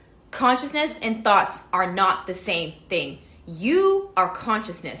Consciousness and thoughts are not the same thing. You are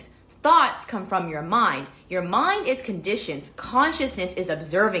consciousness. Thoughts come from your mind. Your mind is conditions. Consciousness is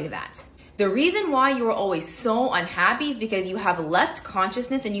observing that. The reason why you are always so unhappy is because you have left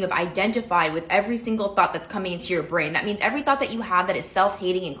consciousness and you have identified with every single thought that's coming into your brain. That means every thought that you have that is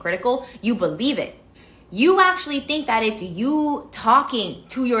self-hating and critical, you believe it. You actually think that it's you talking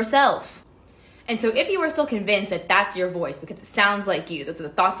to yourself. And so if you are still convinced that that's your voice because it sounds like you, those are the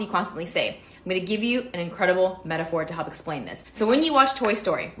thoughts you constantly say, I'm going to give you an incredible metaphor to help explain this. So when you watch Toy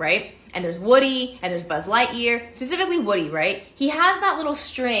Story, right? And there's Woody and there's Buzz Lightyear, specifically Woody, right? He has that little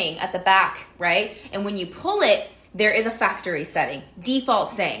string at the back, right? And when you pull it, there is a factory setting, default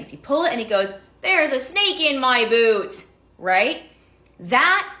settings. You pull it and it goes, there's a snake in my boot, right?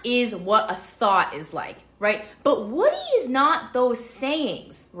 That is what a thought is like, right? But Woody is not those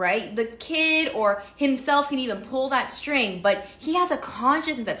sayings, right? The kid or himself can even pull that string, but he has a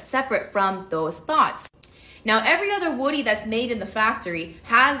consciousness that's separate from those thoughts. Now, every other Woody that's made in the factory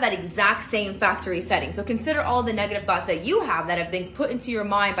has that exact same factory setting. So consider all the negative thoughts that you have that have been put into your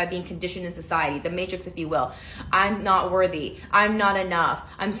mind by being conditioned in society, the matrix, if you will. I'm not worthy. I'm not enough.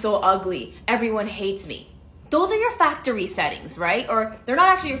 I'm so ugly. Everyone hates me. Those are your factory settings, right? Or they're not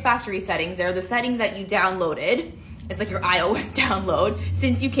actually your factory settings. They're the settings that you downloaded. It's like your iOS download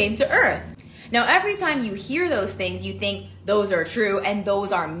since you came to Earth. Now, every time you hear those things, you think those are true and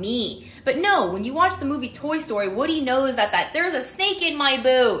those are me. But no, when you watch the movie Toy Story, Woody knows that there's a snake in my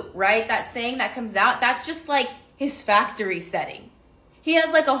boot, right? That saying that comes out, that's just like his factory setting. He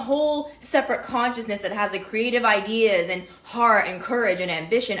has like a whole separate consciousness that has the creative ideas and heart and courage and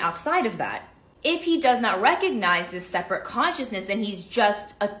ambition outside of that. If he does not recognize this separate consciousness, then he's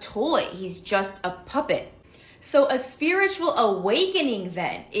just a toy. He's just a puppet. So a spiritual awakening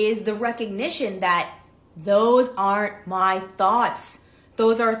then is the recognition that those aren't my thoughts.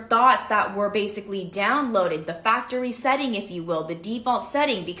 Those are thoughts that were basically downloaded, the factory setting, if you will, the default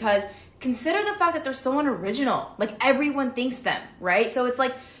setting, because consider the fact that they're so unoriginal. Like everyone thinks them, right? So it's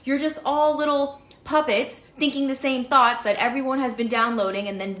like you're just all little puppets thinking the same thoughts that everyone has been downloading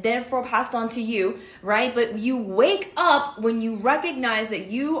and then therefore passed on to you, right? But you wake up when you recognize that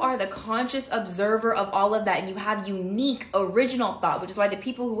you are the conscious observer of all of that and you have unique original thought, which is why the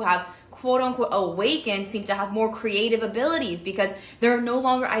people who have quote unquote awakened seem to have more creative abilities because they're no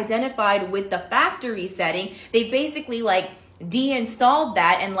longer identified with the factory setting. They basically like deinstalled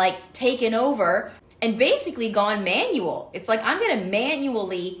that and like taken over and basically gone manual. It's like I'm going to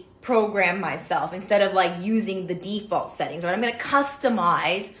manually program myself instead of like using the default settings, right? I'm going to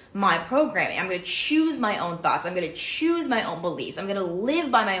customize my programming. I'm going to choose my own thoughts. I'm going to choose my own beliefs. I'm going to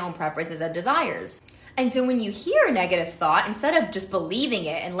live by my own preferences and desires. And so when you hear a negative thought, instead of just believing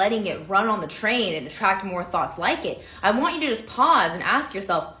it and letting it run on the train and attract more thoughts like it, I want you to just pause and ask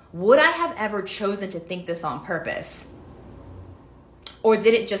yourself, would I have ever chosen to think this on purpose? Or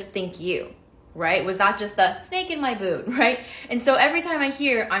did it just think you? Right? Was that just the snake in my boot, right? And so every time I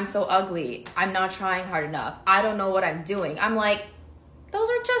hear, I'm so ugly, I'm not trying hard enough, I don't know what I'm doing, I'm like, those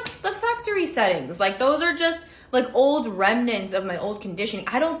are just the factory settings. Like those are just like old remnants of my old conditioning.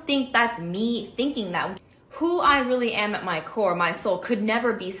 I don't think that's me thinking that. Who I really am at my core, my soul, could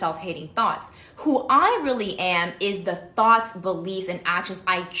never be self-hating thoughts. Who I really am is the thoughts, beliefs, and actions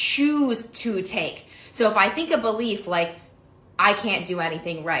I choose to take. So if I think a belief like, I can't do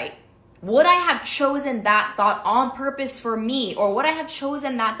anything right, would I have chosen that thought on purpose for me? Or would I have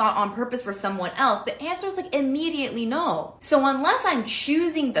chosen that thought on purpose for someone else? The answer is like immediately no. So unless I'm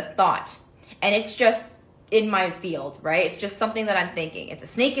choosing the thought and it's just in my field, right? It's just something that I'm thinking. It's a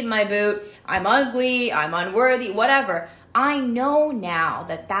snake in my boot. I'm ugly. I'm unworthy, whatever. I know now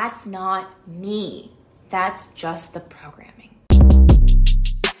that that's not me. That's just the programming.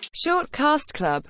 Shortcast Club.